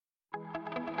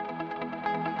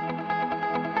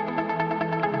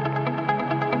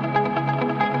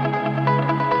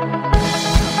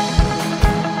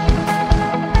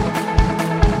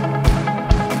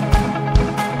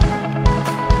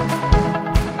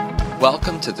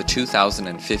Welcome to the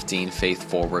 2015 Faith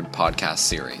Forward podcast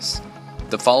series.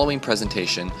 The following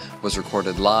presentation was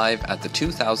recorded live at the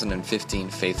 2015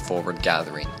 Faith Forward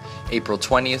Gathering, April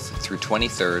 20th through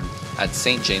 23rd at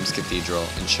St. James Cathedral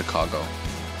in Chicago.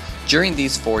 During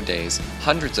these 4 days,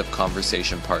 hundreds of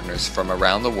conversation partners from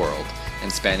around the world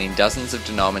and spanning dozens of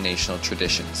denominational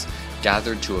traditions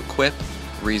gathered to equip,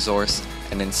 resource,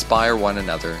 and inspire one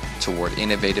another toward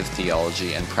innovative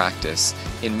theology and practice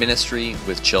in ministry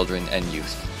with children and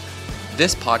youth.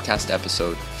 This podcast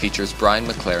episode features Brian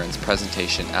McLaren's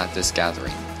presentation at this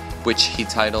gathering, which he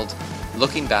titled,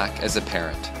 Looking Back as a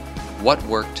Parent, What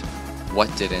Worked,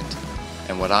 What Didn't,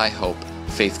 and What I Hope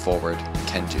Faith Forward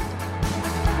Can Do.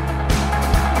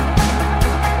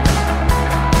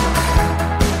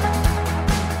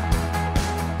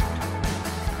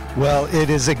 Well, it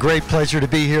is a great pleasure to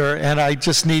be here, and I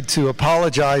just need to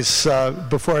apologize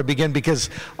before I begin because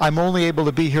I'm only able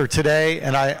to be here today,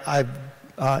 and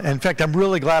in fact, I'm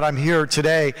really glad I'm here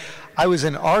today. I was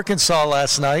in Arkansas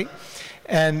last night,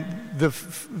 and the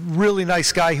really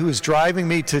nice guy who was driving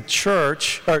me to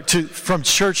church, from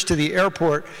church to the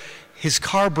airport, his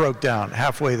car broke down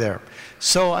halfway there.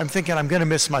 So I'm thinking I'm going to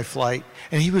miss my flight.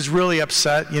 And he was really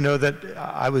upset, that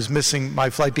I was missing my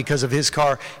flight because of his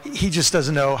car. He just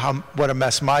doesn't know what a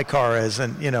mess my car is.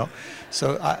 And,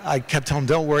 so I kept telling him,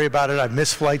 don't worry about it. I've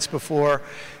missed flights before.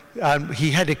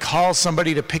 He had to call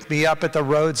somebody to pick me up at the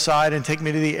roadside and take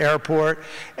me to the airport.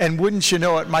 And wouldn't you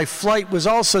know it, my flight was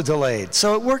also delayed.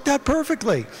 So it worked out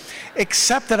perfectly,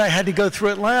 except that I had to go through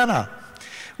Atlanta,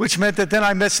 which meant that then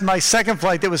I missed my second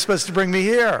flight that was supposed to bring me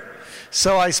here.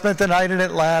 So I spent the night in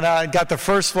Atlanta and got the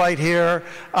first flight here,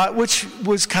 which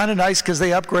was kind of nice because they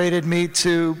upgraded me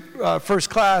to first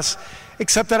class,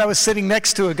 except that I was sitting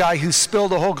next to a guy who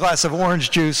spilled a whole glass of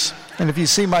orange juice. And if you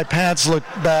see my pants look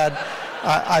bad,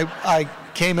 I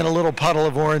came in a little puddle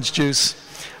of orange juice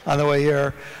on the way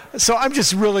here. So I'm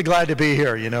just really glad to be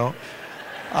here,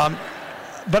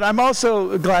 But I'm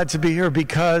also glad to be here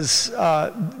because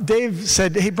Dave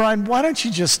said, hey, Brian, why don't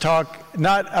you just talk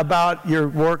not about your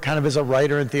work kind of as a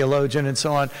writer and theologian and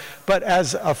so on, but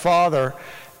as a father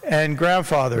and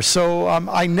grandfather. So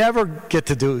I never get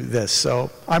to do this. So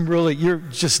you're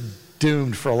just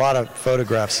doomed for a lot of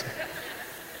photographs.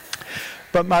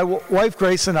 But my wife,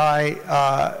 Grace, and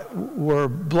I were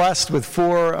blessed with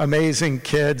 4 amazing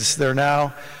kids. They're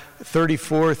now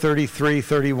 34, 33,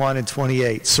 31, and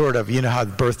 28, sort of. You know how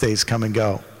birthdays come and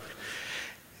go.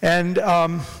 And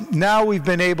now we've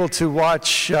been able to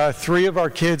watch 3 of our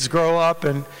kids grow up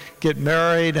and get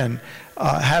married, and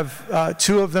have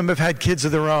 2 of them have had kids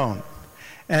of their own.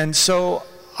 And so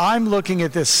I'm looking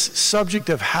at this subject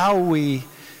of how we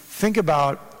think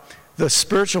about the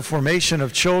spiritual formation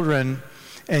of children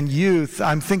and youth.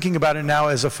 I'm thinking about it now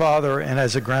as a father and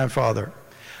as a grandfather.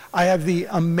 I have the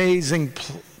amazing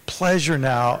pleasure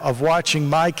now of watching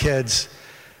my kids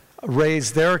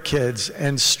raise their kids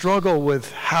and struggle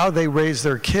with how they raise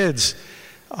their kids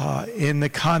in the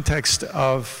context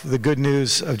of the good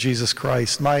news of Jesus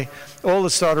Christ. My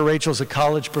oldest daughter, Rachel, is a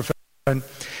college professor, and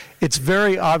it's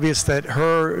very obvious that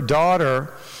her daughter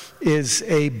is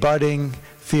a budding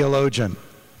theologian.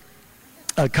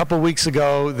 A couple weeks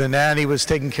ago, the nanny was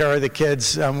taking care of the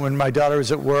kids when my daughter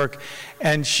was at work,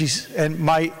 and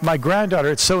my granddaughter,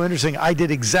 it's so interesting, I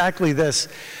did exactly this.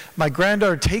 My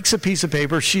granddaughter takes a piece of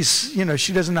paper, she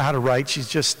doesn't know how to write, she's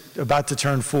just about to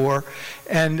turn 4,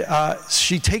 and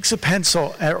she takes a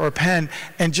pencil or a pen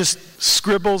and just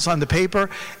scribbles on the paper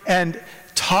and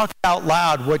talks out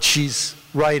loud what she's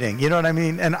writing, you know what I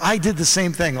mean? And I did the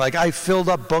same thing. Like, I filled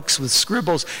up books with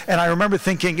scribbles, and I remember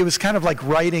thinking it was kind of like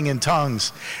writing in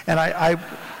tongues. And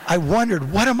I wondered,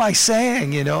 what am I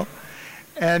saying,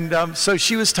 And so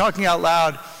she was talking out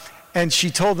loud, and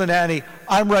she told the nanny,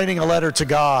 I'm writing a letter to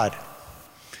God.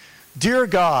 Dear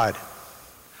God,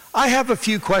 I have a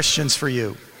few questions for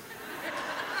you.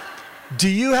 Do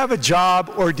you have a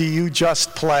job, or do you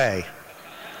just play?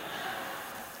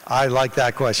 I like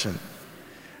that question.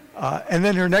 And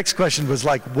then her next question was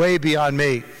like way beyond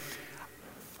me.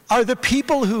 Are the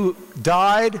people who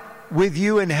died with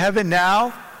you in heaven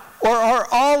now, or are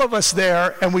all of us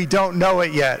there and we don't know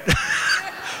it yet?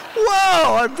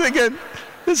 Whoa, I'm thinking,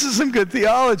 this is some good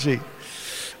theology.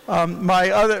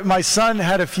 My son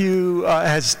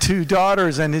has 2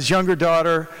 daughters, and his younger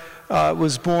daughter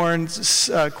was born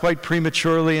quite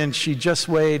prematurely, and she just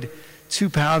weighed 2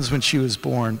 pounds when she was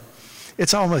born.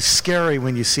 It's almost scary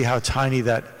when you see how tiny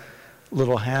that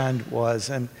little hand was.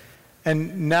 And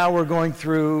And now we're going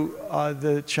through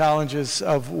the challenges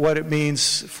of what it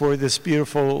means for this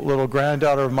beautiful little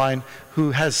granddaughter of mine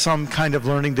who has some kind of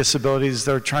learning disabilities.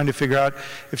 They're trying to figure out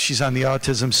if she's on the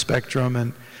autism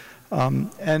spectrum.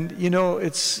 And you know,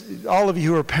 it's all of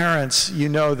you who are parents, you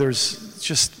know, there's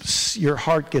just, your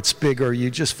heart gets bigger. You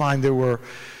just find there were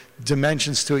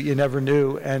dimensions to it you never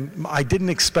knew. And I didn't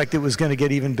expect it was going to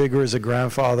get even bigger as a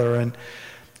grandfather. And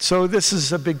so this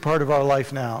is a big part of our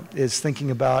life now, is thinking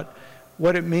about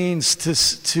what it means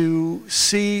to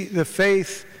see the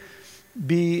faith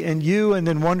be in you and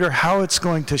then wonder how it's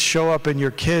going to show up in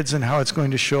your kids and how it's going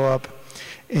to show up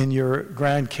in your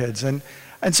grandkids.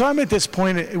 And so I'm at this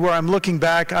point where I'm looking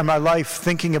back on my life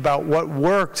thinking about what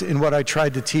worked in what I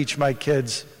tried to teach my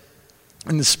kids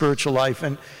in the spiritual life.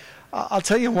 And I'll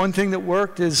tell you one thing that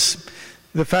worked is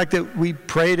the fact that we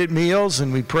prayed at meals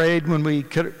and we prayed when we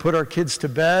could put our kids to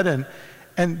bed, and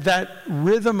that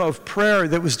rhythm of prayer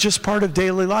that was just part of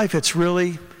daily life, it's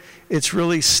really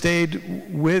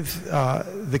stayed with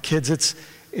the kids.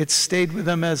 It's stayed with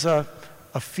them as a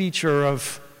feature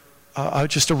of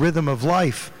just a rhythm of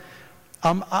life.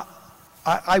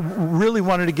 I really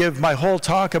wanted to give my whole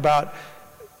talk about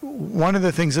one of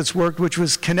the things that's worked, which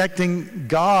was connecting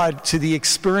God to the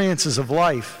experiences of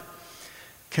life,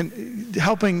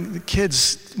 helping the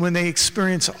kids when they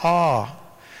experience awe,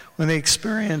 when they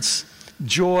experience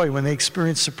joy, when they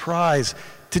experience surprise,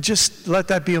 to just let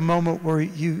that be a moment where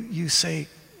you say,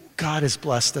 God has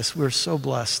blessed us. We're so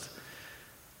blessed.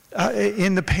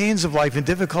 In the pains of life and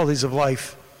difficulties of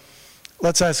life,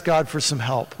 let's ask God for some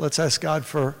help. Let's ask God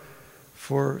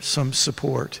for some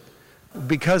support.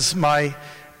 Because my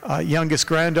youngest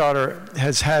granddaughter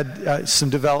has had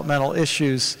some developmental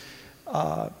issues,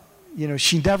 you know,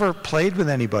 she never played with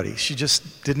anybody. She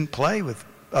just didn't play with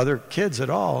other kids at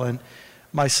all. And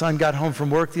my son got home from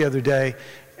work the other day,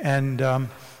 and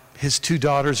his two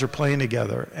daughters are playing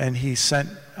together. And he sent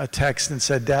a text and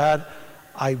said, Dad,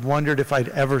 I wondered if I'd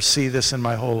ever see this in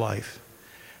my whole life.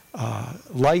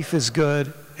 Life is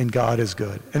good and God is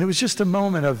good. And it was just a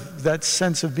moment of that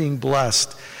sense of being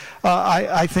blessed.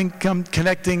 I think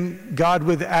connecting God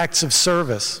with acts of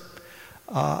service.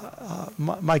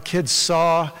 My kids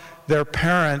saw their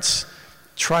parents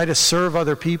try to serve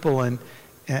other people and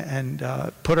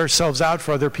put ourselves out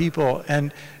for other people.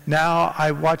 And now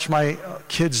I watch my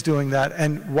kids doing that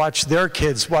and watch their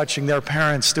kids watching their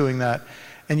parents doing that.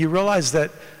 And you realize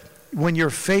that when your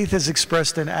faith is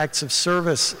expressed in acts of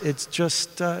service, it's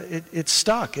just, it's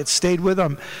stuck. It stayed with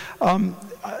them.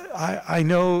 I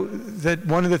know that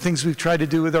one of the things we've tried to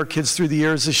do with our kids through the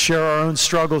years is share our own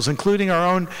struggles, including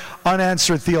our own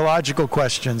unanswered theological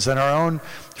questions and our own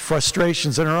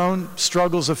frustrations and our own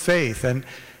struggles of faith. And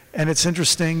it's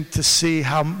interesting to see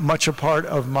how much a part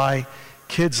of my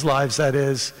kids' lives that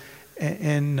is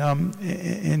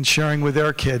in sharing with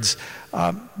their kids.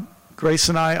 Grace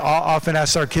and I often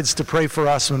asked our kids to pray for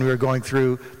us when we were going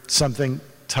through something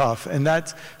tough, and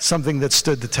that's something that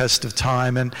stood the test of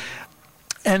time.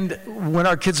 And when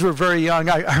our kids were very young,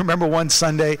 I remember one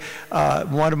Sunday,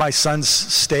 one of my sons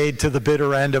stayed to the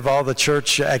bitter end of all the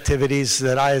church activities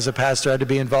that I as a pastor had to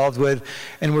be involved with,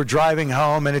 and we're driving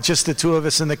home, and it's just the two of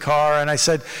us in the car, and I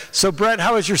said, so Brett,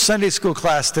 how was your Sunday school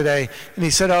class today? And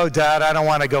he said, oh, Dad, I don't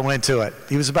want to go into it.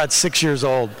 He was about 6 years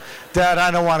old. Dad,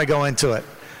 I don't want to go into it.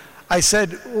 I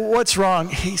said, what's wrong?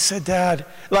 He said, Dad,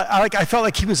 I felt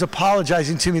like he was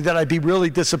apologizing to me that I'd be really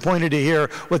disappointed to hear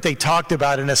what they talked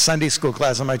about in a Sunday school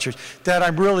class in my church. Dad,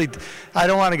 I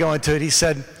don't want to go into it. He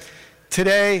said,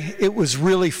 today it was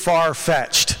really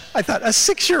far-fetched. I thought, a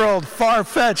 6-year-old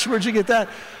far-fetched, where'd you get that?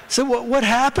 So what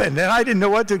happened? And I didn't know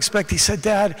what to expect. He said,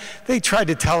 Dad, they tried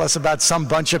to tell us about some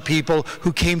bunch of people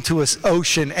who came to an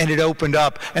ocean and it opened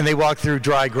up and they walked through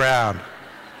dry ground.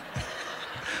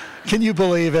 Can you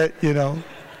believe it, you know?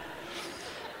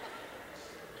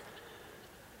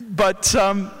 But,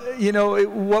 you know,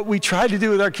 what we tried to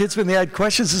do with our kids when they had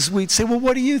questions is we'd say, well,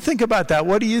 what do you think about that?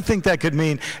 What do you think that could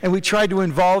mean? And we tried to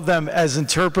involve them as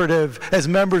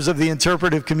members of the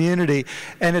interpretive community.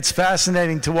 And it's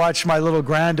fascinating to watch my little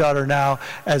granddaughter now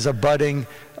as a budding,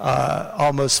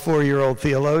 almost 4-year-old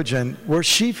theologian, where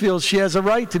she feels she has a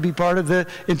right to be part of the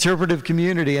interpretive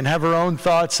community and have her own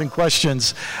thoughts and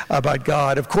questions about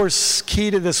God. Of course, key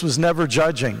to this was never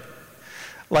judging.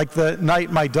 Like the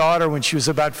night my daughter, when she was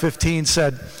about 15,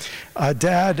 said,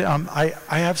 Dad, I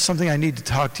have something I need to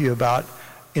talk to you about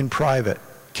in private.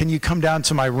 Can you come down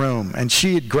to my room? And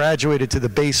she had graduated to the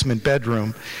basement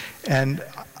bedroom. And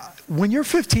when your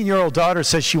 15-year-old daughter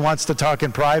says she wants to talk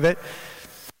in private,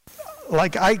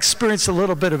 like I experienced a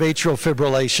little bit of atrial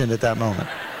fibrillation at that moment.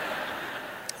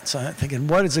 So I'm thinking,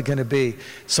 what is it going to be?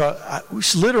 So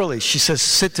she says,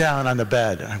 sit down on the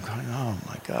bed. And I'm going, oh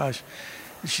my gosh.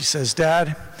 And she says,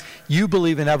 Dad, you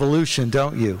believe in evolution,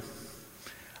 don't you?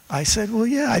 I said, well,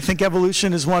 yeah, I think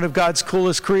evolution is one of God's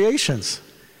coolest creations.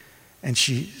 And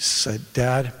she said,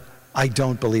 Dad, I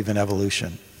don't believe in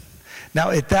evolution.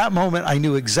 Now, at that moment, I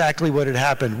knew exactly what had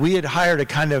happened. We had hired a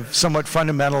kind of somewhat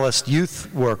fundamentalist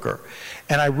youth worker.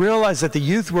 And I realized that the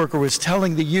youth worker was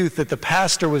telling the youth that the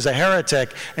pastor was a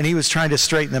heretic and he was trying to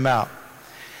straighten them out.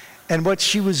 And what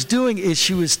she was doing is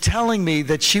she was telling me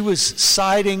that she was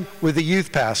siding with the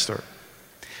youth pastor,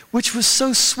 which was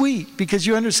so sweet because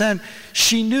you understand,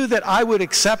 she knew that I would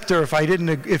accept her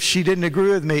if she didn't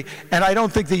agree with me, and I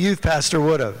don't think the youth pastor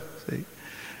would have. See?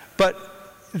 But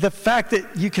the fact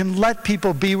that you can let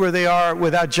people be where they are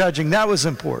without judging, that was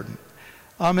important.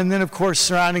 And then, of course,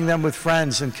 surrounding them with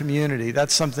friends and community.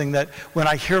 That's something that when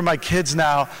I hear my kids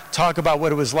now talk about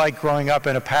what it was like growing up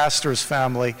in a pastor's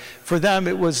family, for them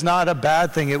it was not a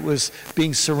bad thing. It was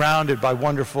being surrounded by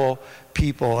wonderful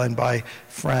people and by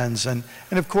friends. And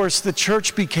of course, the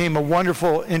church became a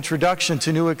wonderful introduction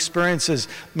to new experiences.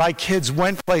 My kids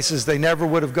went places they never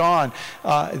would have gone.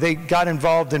 They got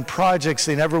involved in projects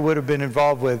they never would have been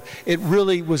involved with. It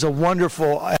really was a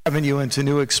wonderful avenue into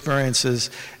new experiences.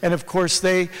 And of course,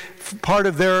 part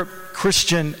of their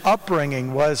Christian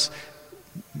upbringing was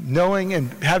knowing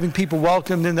and having people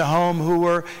welcomed in the home who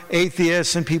were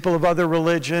atheists and people of other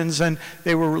religions, and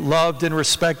they were loved and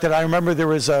respected. I remember there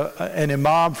was an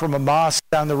imam from a mosque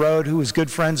down the road who was good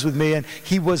friends with me, and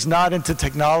he was not into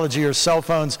technology or cell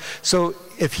phones, so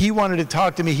if he wanted to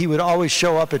talk to me, he would always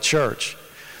show up at church.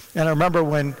 And I remember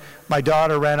when my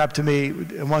daughter ran up to me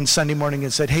one Sunday morning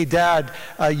and said, "Hey, Dad,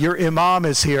 your imam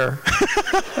is here."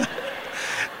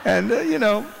 And,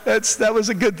 that was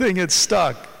a good thing. It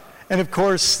stuck. And of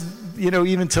course,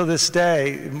 even till this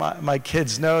day, my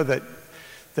kids know that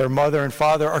their mother and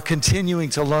father are continuing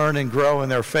to learn and grow in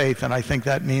their faith, and I think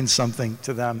that means something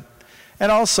to them.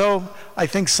 And also, I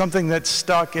think something that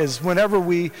stuck is whenever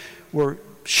we were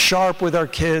sharp with our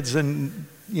kids and,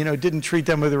 didn't treat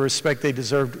them with the respect they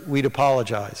deserved, we'd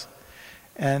apologize.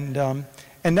 And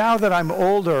now that I'm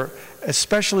older,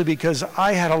 especially because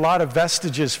I had a lot of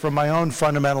vestiges from my own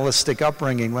fundamentalistic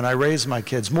upbringing when I raised my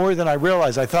kids, more than I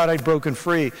realized. I thought I'd broken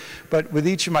free, but with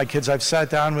each of my kids, I've sat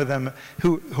down with them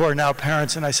who are now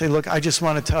parents, and I say, look, I just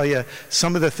want to tell you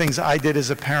some of the things I did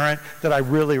as a parent that I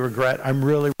really regret. I'm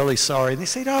really, really sorry. And they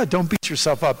say, no, don't beat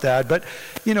yourself up, Dad. But,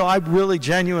 I really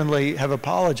genuinely have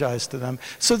apologized to them.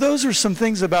 So those are some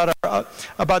things about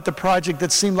the project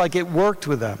that seemed like it worked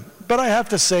with them. But I have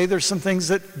to say there's some things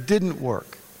that didn't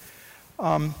work.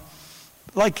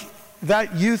 Like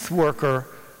that youth worker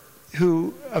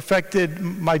who affected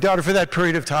my daughter for that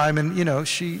period of time, and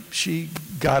she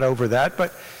got over that,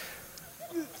 but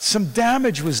some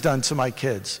damage was done to my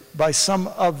kids by some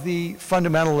of the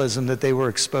fundamentalism that they were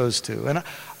exposed to. And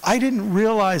I didn't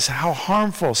realize how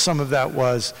harmful some of that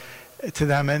was to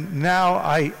them, and now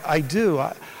I do.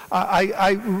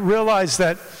 I realize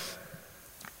that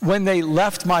when they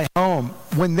left my home,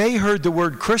 when they heard the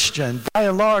word Christian, by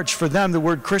and large, for them, the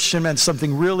word Christian meant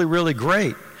something really, really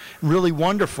great, really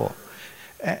wonderful.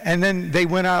 And then they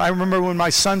went out. I remember when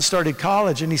my son started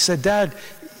college, and he said, Dad,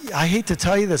 I hate to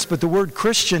tell you this, but the word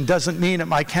Christian doesn't mean at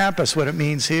my campus what it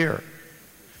means here.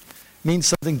 It means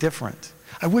something different.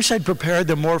 I wish I'd prepared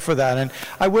them more for that, and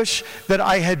I wish that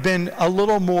I had been a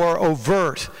little more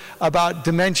overt about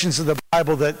dimensions of the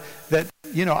Bible that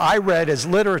I read as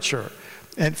literature,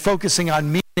 and focusing on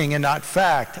meaning and not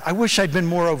fact. I wish I'd been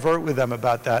more overt with them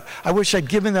about that. I wish I'd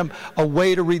given them a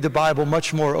way to read the Bible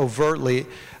much more overtly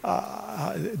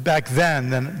back then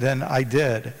than I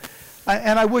did.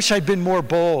 And I wish I'd been more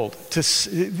bold to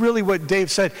really what Dave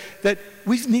said, that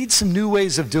we need some new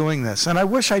ways of doing this. And I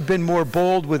wish I'd been more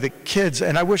bold with the kids,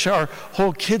 and I wish our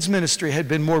whole kids ministry had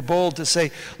been more bold to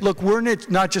say, look, we're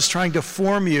not just trying to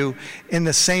form you in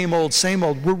the same old.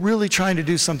 We're really trying to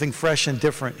do something fresh and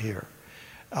different here.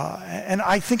 And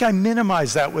I think I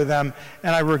minimized that with them,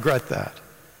 and I regret that.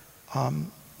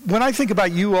 When I think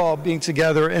about you all being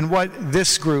together and what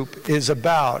this group is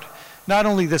about, not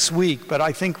only this week, but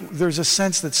I think there's a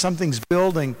sense that something's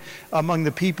building among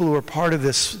the people who are part of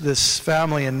this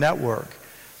family and network.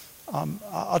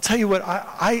 I'll tell you what,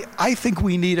 I think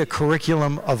we need a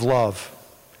curriculum of love.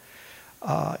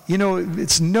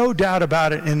 It's no doubt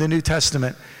about it in the New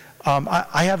Testament.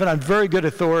 I have it on very good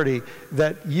authority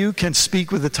that you can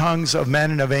speak with the tongues of men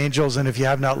and of angels, and if you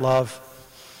have not love,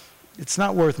 it's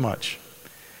not worth much.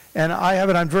 And I have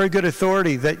it on very good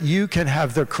authority that you can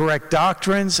have the correct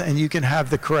doctrines and you can have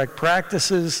the correct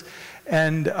practices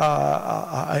And,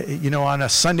 on a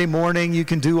Sunday morning, you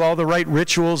can do all the right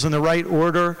rituals in the right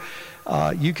order.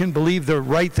 You can believe the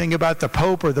right thing about the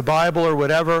Pope or the Bible or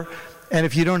whatever. And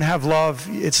if you don't have love,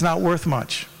 it's not worth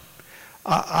much.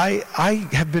 I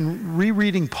have been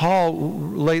rereading Paul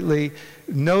lately,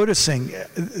 noticing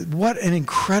what an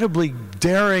incredibly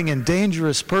daring and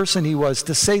dangerous person he was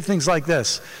to say things like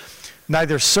this.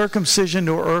 Neither circumcision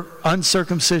nor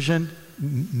uncircumcision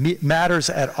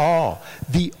matters at all.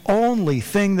 The only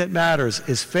thing that matters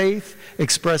is faith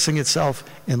expressing itself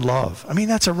in love. I mean,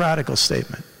 that's a radical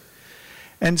statement.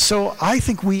 And so I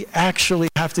think we actually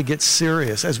have to get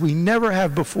serious, as we never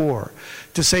have before,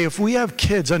 to say if we have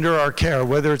kids under our care,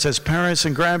 whether it's as parents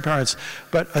and grandparents,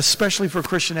 but especially for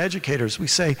Christian educators, we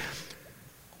say,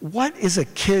 what is a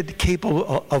kid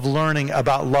capable of learning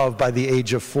about love by the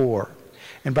age of 4,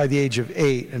 and by the age of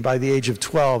 8, and by the age of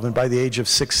 12, and by the age of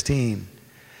 16?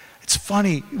 It's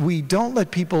funny, we don't let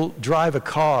people drive a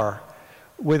car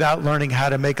without learning how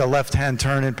to make a left-hand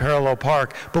turn in parallel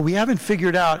park, but we haven't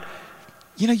figured out,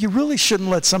 you really shouldn't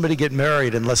let somebody get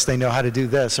married unless they know how to do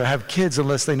this, or have kids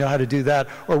unless they know how to do that,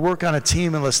 or work on a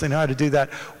team unless they know how to do that.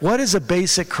 What is a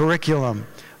basic curriculum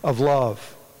of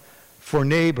love for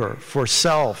neighbor, for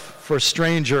self, for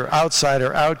stranger,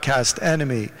 outsider, outcast,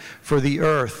 enemy, for the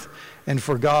earth, and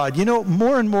for God?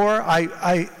 More and more,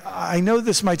 I know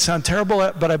this might sound terrible,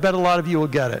 but I bet a lot of you will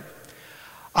get it.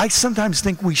 I sometimes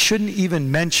think we shouldn't even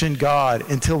mention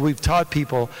God until we've taught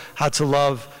people how to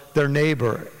love their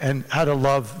neighbor, and how to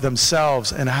love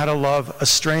themselves, and how to love a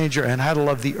stranger, and how to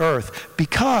love the earth,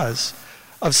 because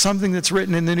of something that's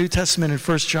written in the New Testament in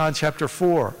 1 John chapter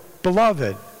 4.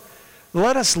 Beloved,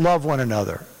 let us love one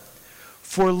another.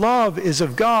 For love is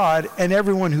of God, and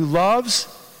everyone who loves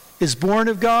is born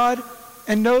of God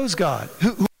and knows God.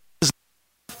 Who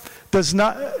does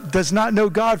not know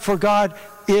God, for God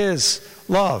is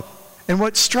love. And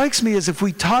what strikes me is if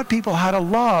we taught people how to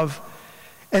love,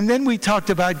 and then we talked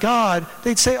about God,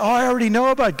 they'd say, oh, I already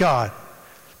know about God.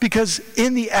 Because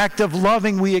in the act of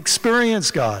loving, we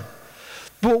experience God.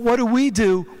 But what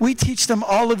do? We teach them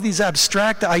all of these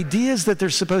abstract ideas that they're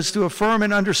supposed to affirm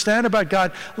and understand about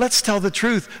God. Let's tell the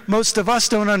truth. Most of us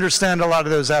don't understand a lot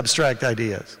of those abstract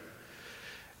ideas.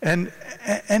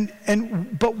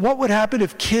 But what would happen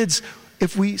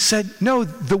if we said, no,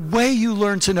 the way you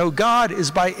learn to know God is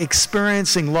by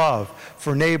experiencing love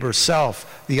for neighbor,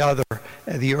 self, the other,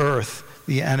 the earth,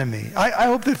 the enemy. I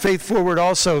hope that Faith Forward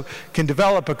also can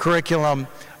develop a curriculum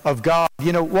of God.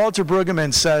 Walter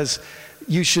Brueggemann says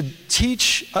you should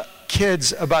teach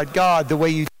kids about God the way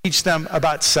you teach them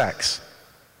about sex.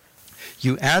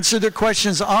 You answer their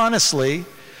questions honestly,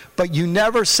 but you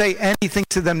never say anything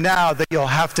to them now that you'll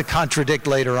have to contradict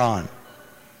later on.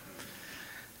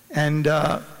 And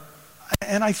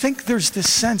I think there's this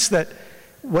sense that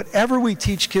whatever we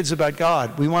teach kids about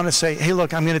God, we want to say, hey,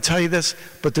 look, I'm going to tell you this,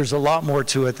 but there's a lot more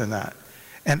to it than that.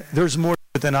 And there's more to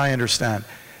it than I understand.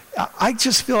 I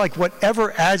just feel like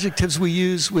whatever adjectives we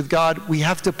use with God, we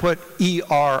have to put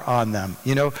ER on them.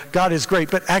 God is great,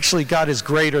 but actually God is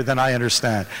greater than I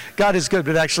understand. God is good,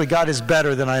 but actually God is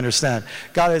better than I understand.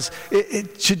 God is,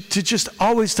 to just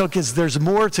always tell kids there's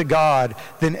more to God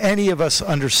than any of us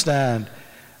understand.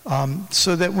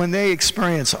 So that when they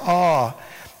experience awe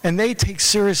and they take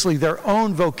seriously their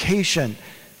own vocation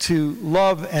to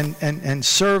love and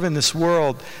serve in this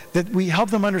world, that we help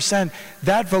them understand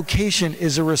that vocation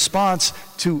is a response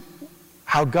to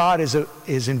how God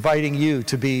is inviting you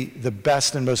to be the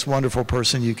best and most wonderful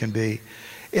person you can be.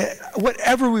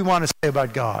 Whatever we want to say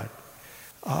about God,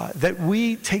 that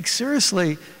we take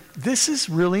seriously, this is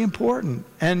really important.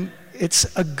 And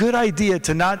it's a good idea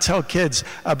to not tell kids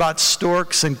about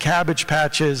storks and cabbage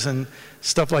patches and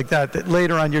stuff like that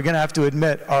later on you're going to have to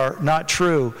admit are not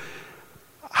true.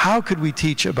 How could we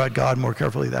teach about God more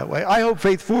carefully that way? I hope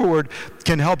Faith Forward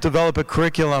can help develop a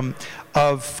curriculum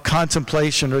of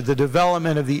contemplation or the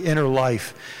development of the inner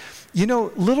life.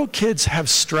 Little kids have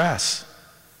stress.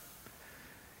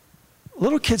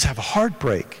 Little kids have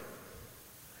heartbreak.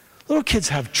 Little kids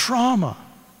have trauma.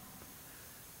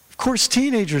 Of course,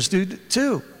 teenagers do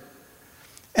too.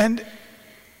 And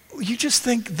you just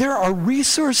think there are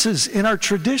resources in our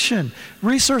tradition,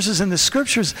 resources in the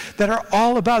scriptures that are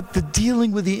all about the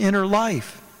dealing with the inner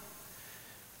life.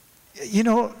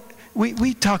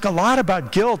 We talk a lot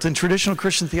about guilt in traditional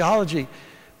Christian theology,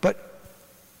 but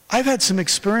I've had some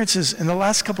experiences in the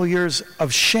last couple of years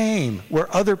of shame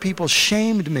where other people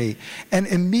shamed me, and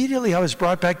immediately I was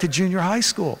brought back to junior high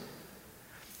school.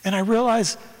 And I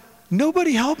realized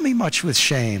nobody helped me much with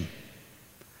shame.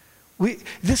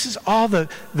 This is all the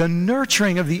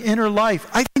nurturing of the inner life.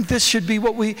 I think this should be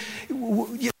what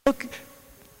look,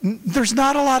 There's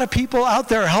not a lot of people out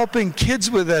there helping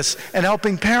kids with this and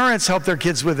helping parents help their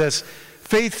kids with this.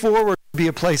 Faith Forward would be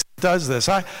a place that does this.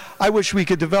 I wish we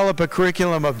could develop a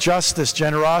curriculum of justice,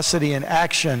 generosity, and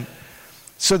action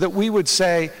so that we would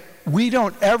say, we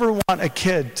don't ever want a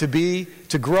kid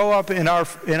to grow up in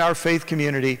our faith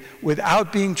community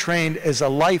without being trained as a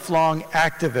lifelong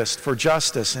activist for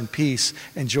justice and peace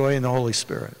and joy in the Holy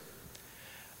Spirit.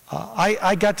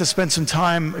 I got to spend some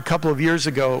time a couple of years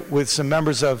ago with some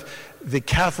members of the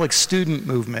Catholic student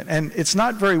movement. And it's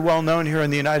not very well known here in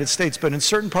the United States, but in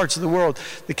certain parts of the world,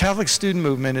 the Catholic student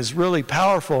movement is really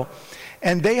powerful.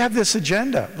 And they have this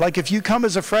agenda. Like if you come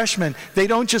as a freshman, they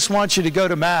don't just want you to go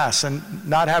to Mass and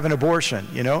not have an abortion,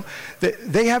 you know.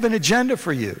 They have an agenda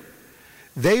for you.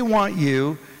 They want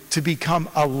you to become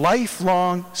a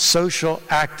lifelong social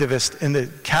activist in the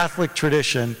Catholic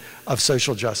tradition of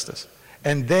social justice.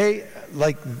 And they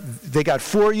got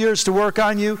 4 years to work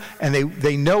on you, and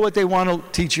they know what they want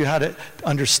to teach you how to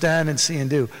understand and see and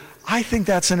do. I think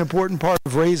that's an important part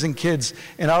of raising kids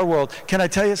in our world. Can I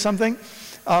tell you something?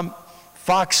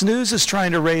 Fox News is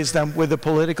trying to raise them with a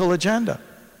political agenda.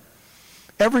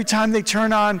 Every time they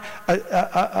turn on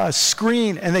a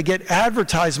screen and they get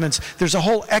advertisements, there's a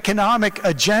whole economic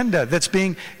agenda that's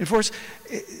being enforced.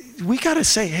 We got to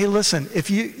say, hey, listen,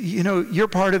 if you're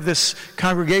part of this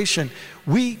congregation,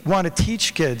 we want to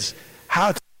teach kids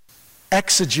how to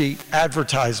exegete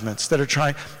advertisements that are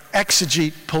trying,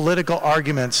 exegete political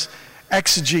arguments,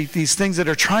 exegete these things that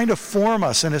are trying to form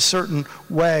us in a certain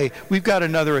way. We've got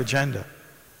another agenda.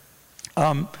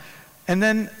 And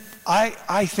then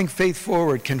I think Faith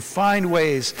Forward can find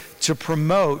ways to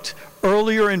promote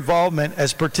earlier involvement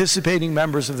as participating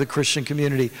members of the Christian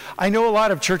community. I know a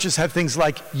lot of churches have things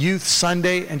like Youth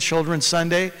Sunday and Children's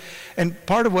Sunday. And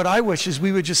part of what I wish is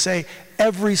we would just say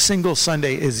every single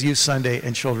Sunday is Youth Sunday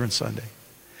and Children's Sunday.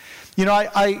 You know,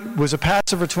 I was a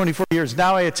pastor for 24 years.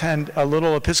 Now I attend a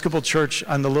little Episcopal church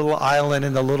on the little island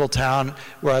in the little town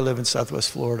where I live in Southwest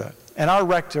Florida. And our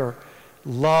rector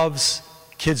loves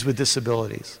kids with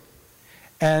disabilities.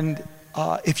 And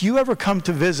if you ever come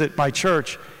to visit my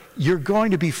church, you're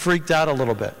going to be freaked out a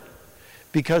little bit.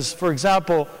 Because, for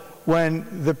example,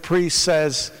 when the priest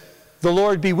says, "The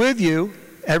Lord be with you,"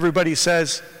 everybody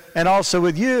says, "and also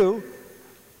with you."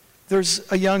 There's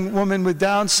a young woman with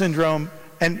Down syndrome,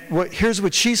 and here's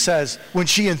what she says when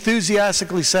she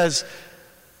enthusiastically says,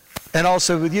 "and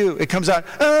also with you." It comes out,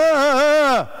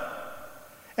 "Ah!"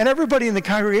 And everybody in the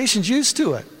congregation's used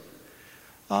to it.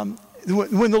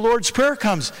 When the Lord's Prayer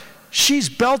comes, she's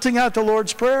belting out the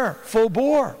Lord's Prayer, full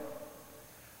bore.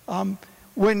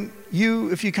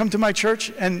 If you come to my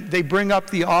church and they bring up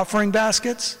the offering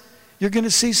baskets, you're going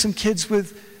to see some kids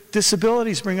with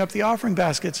disabilities bring up the offering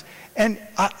baskets. And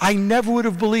I never would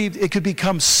have believed it could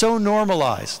become so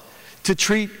normalized to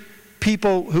treat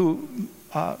people who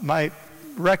my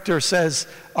rector says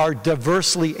are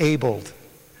diversely abled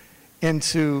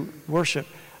into worship.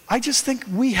 I just think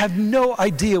we have no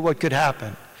idea what could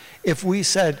happen if we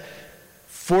said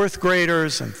fourth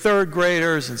graders and third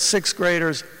graders and sixth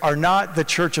graders are not the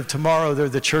church of tomorrow, they're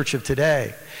the church of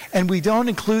today. And we don't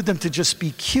include them to just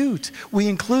be cute. We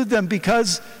include them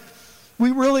because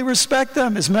we really respect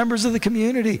them as members of the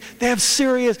community. They have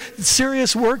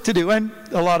serious work to do and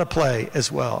a lot of play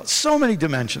as well. So many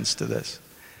dimensions to this.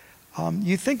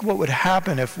 You think what would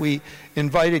happen if we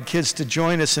invited kids to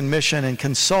join us in mission and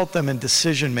consult them in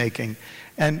decision making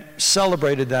and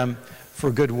celebrated them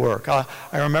for good work. I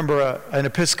remember an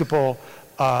Episcopal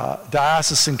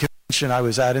diocesan convention I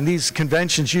was at, and these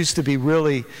conventions used to be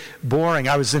really boring.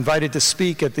 I was invited to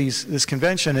speak at this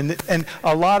convention, and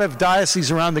a lot of dioceses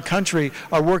around the country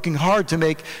are working hard to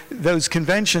make those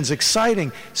conventions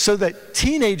exciting so that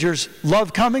teenagers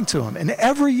love coming to them. And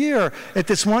every year at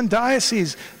this one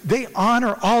diocese, they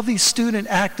honor all these student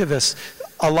activists.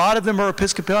 A lot of them are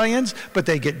Episcopalians, but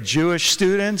they get Jewish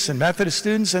students and Methodist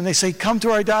students, and they say, "Come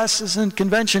to our diocesan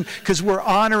convention because we're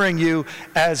honoring you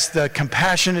as the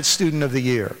compassionate student of the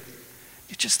year."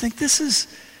 You just think this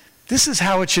is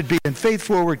how it should be, and Faith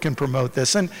Forward can promote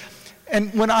this. And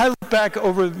when I look back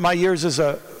over my years as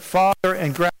a father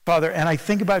and grandfather, and I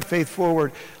think about Faith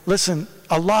Forward, listen,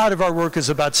 a lot of our work is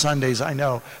about Sundays, I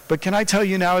know, but can I tell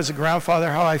you now as a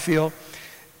grandfather how I feel?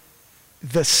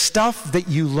 The stuff that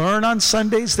you learn on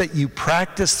Sundays, that you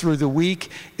practice through the week,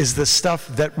 is the stuff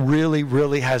that really,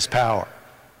 really has power.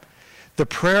 The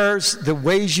prayers, the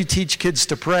ways you teach kids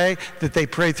to pray, that they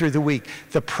pray through the week.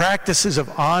 The practices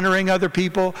of honoring other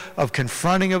people, of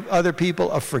confronting other people,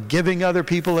 of forgiving other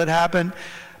people that happen.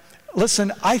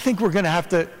 Listen, I think we're going to have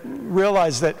to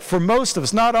realize that for most of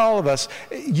us, not all of us,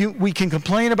 we can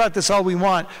complain about this all we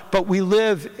want, but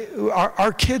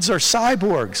our kids are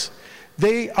cyborgs.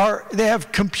 They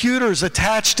have computers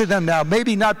attached to them now,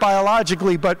 maybe not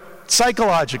biologically, but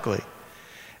psychologically.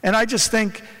 And I just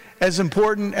think, as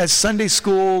important as Sunday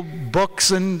school books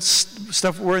and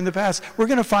stuff were in the past, we're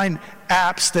going to find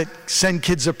apps that send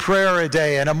kids a prayer a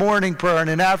day, and a morning prayer, and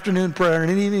an afternoon prayer,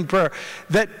 and an evening prayer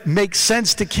that make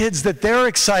sense to kids that they're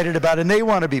excited about and they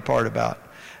want to be part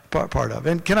of.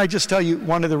 And can I just tell you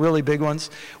one of the really big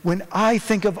ones? When I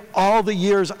think of all the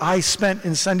years I spent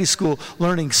in Sunday school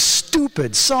learning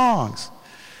stupid songs,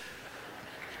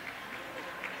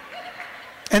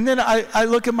 and then I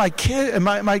look at my kids and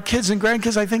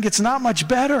grandkids, I think it's not much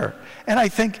better. And I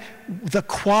think the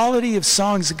quality of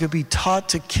songs that could be taught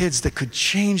to kids that could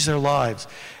change their lives.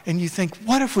 And you think,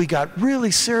 what if we got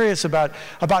really serious about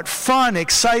fun,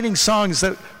 exciting songs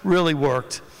that really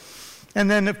worked?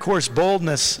 And then, of course,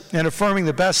 boldness and affirming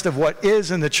the best of what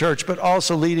is in the church, but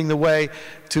also leading the way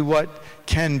to what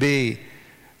can be.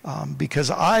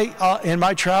 Because in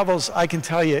my travels, I can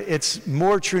tell you, it's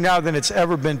more true now than it's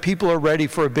ever been. People are ready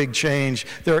for a big change.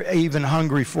 They're even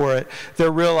hungry for it.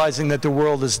 They're realizing that the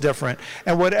world is different.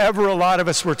 And whatever a lot of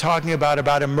us were talking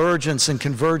about emergence and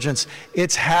convergence,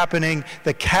 it's happening.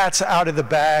 The cat's out of the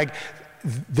bag.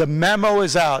 The memo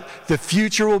is out. The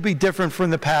future will be different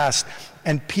from the past.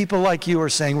 And people like you are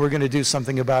saying we're going to do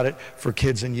something about it for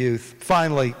kids and youth.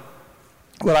 Finally,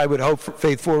 what I would hope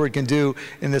Faith Forward can do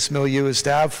in this milieu is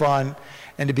to have fun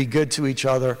and to be good to each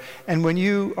other. And when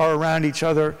you are around each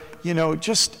other,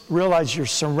 just realize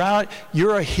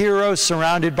you're a hero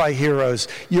surrounded by heroes.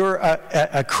 You're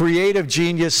a creative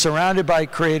genius surrounded by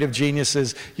creative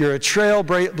geniuses. You're a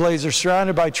trailblazer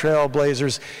surrounded by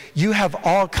trailblazers. You have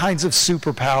all kinds of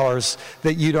superpowers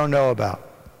that you don't know about.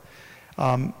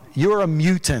 You're a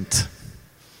mutant.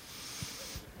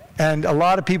 And a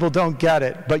lot of people don't get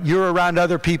it, but you're around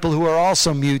other people who are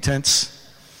also mutants.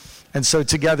 And so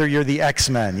together you're the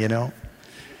X-Men,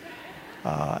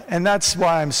 And that's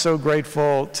why I'm so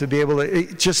grateful to be able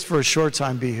to, just for a short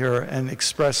time, be here and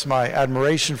express my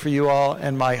admiration for you all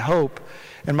and my hope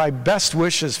and my best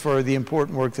wishes for the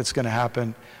important work that's going to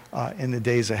happen in the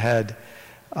days ahead.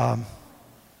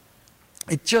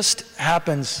 It just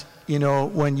happens,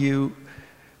 when you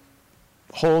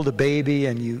hold a baby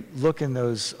and you look in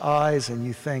those eyes and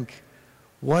you think,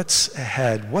 what's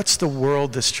ahead? What's the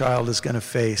world this child is going to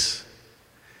face?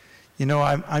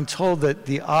 I'm told that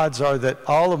the odds are that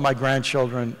all of my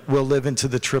grandchildren will live into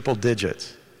the triple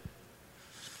digits.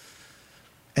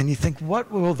 And you think, what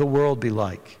will the world be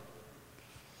like?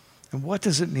 And what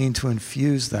does it mean to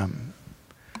infuse them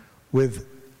with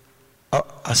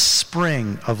a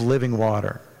spring of living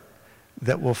water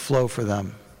that will flow for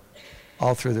them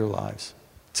all through their lives,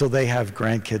 till they have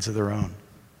grandkids of their own?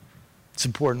 It's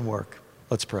important work.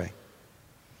 Let's pray.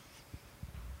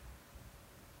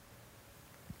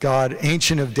 God,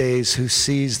 Ancient of Days, who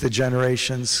sees the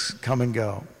generations come and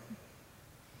go,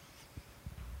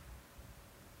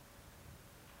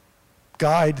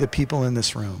 guide the people in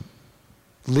this room.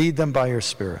 Lead them by your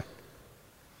Spirit.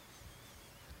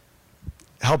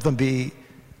 Help them be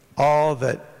all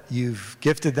that you've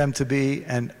gifted them to be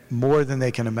and more than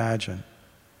they can imagine,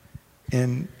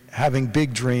 in having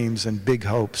big dreams and big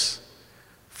hopes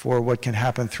for what can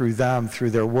happen through them,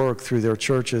 through their work, through their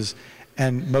churches,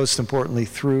 and most importantly,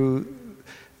 through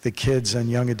the kids and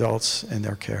young adults in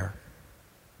their care.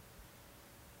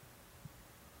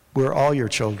 We're all your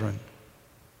children.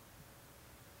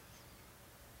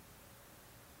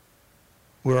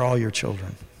 We're all your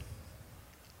children.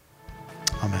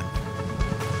 Amen.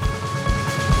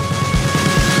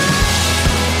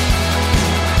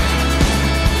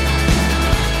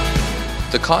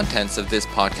 The contents of this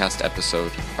podcast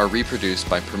episode are reproduced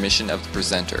by permission of the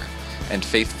presenter and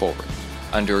Faith Forward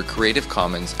under a Creative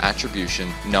Commons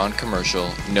Attribution, Non-Commercial,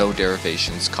 No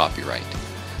Derivations copyright.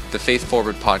 The Faith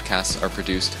Forward podcasts are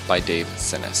produced by Dave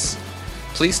Sinis.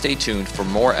 Please stay tuned for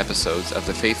more episodes of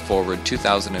the Faith Forward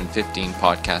 2015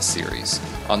 podcast series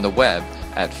on the web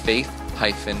at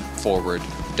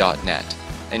faith-forward.net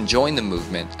and join the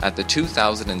movement at the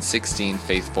 2016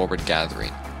 Faith Forward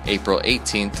Gathering, April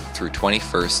 18th through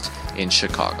 21st in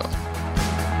Chicago.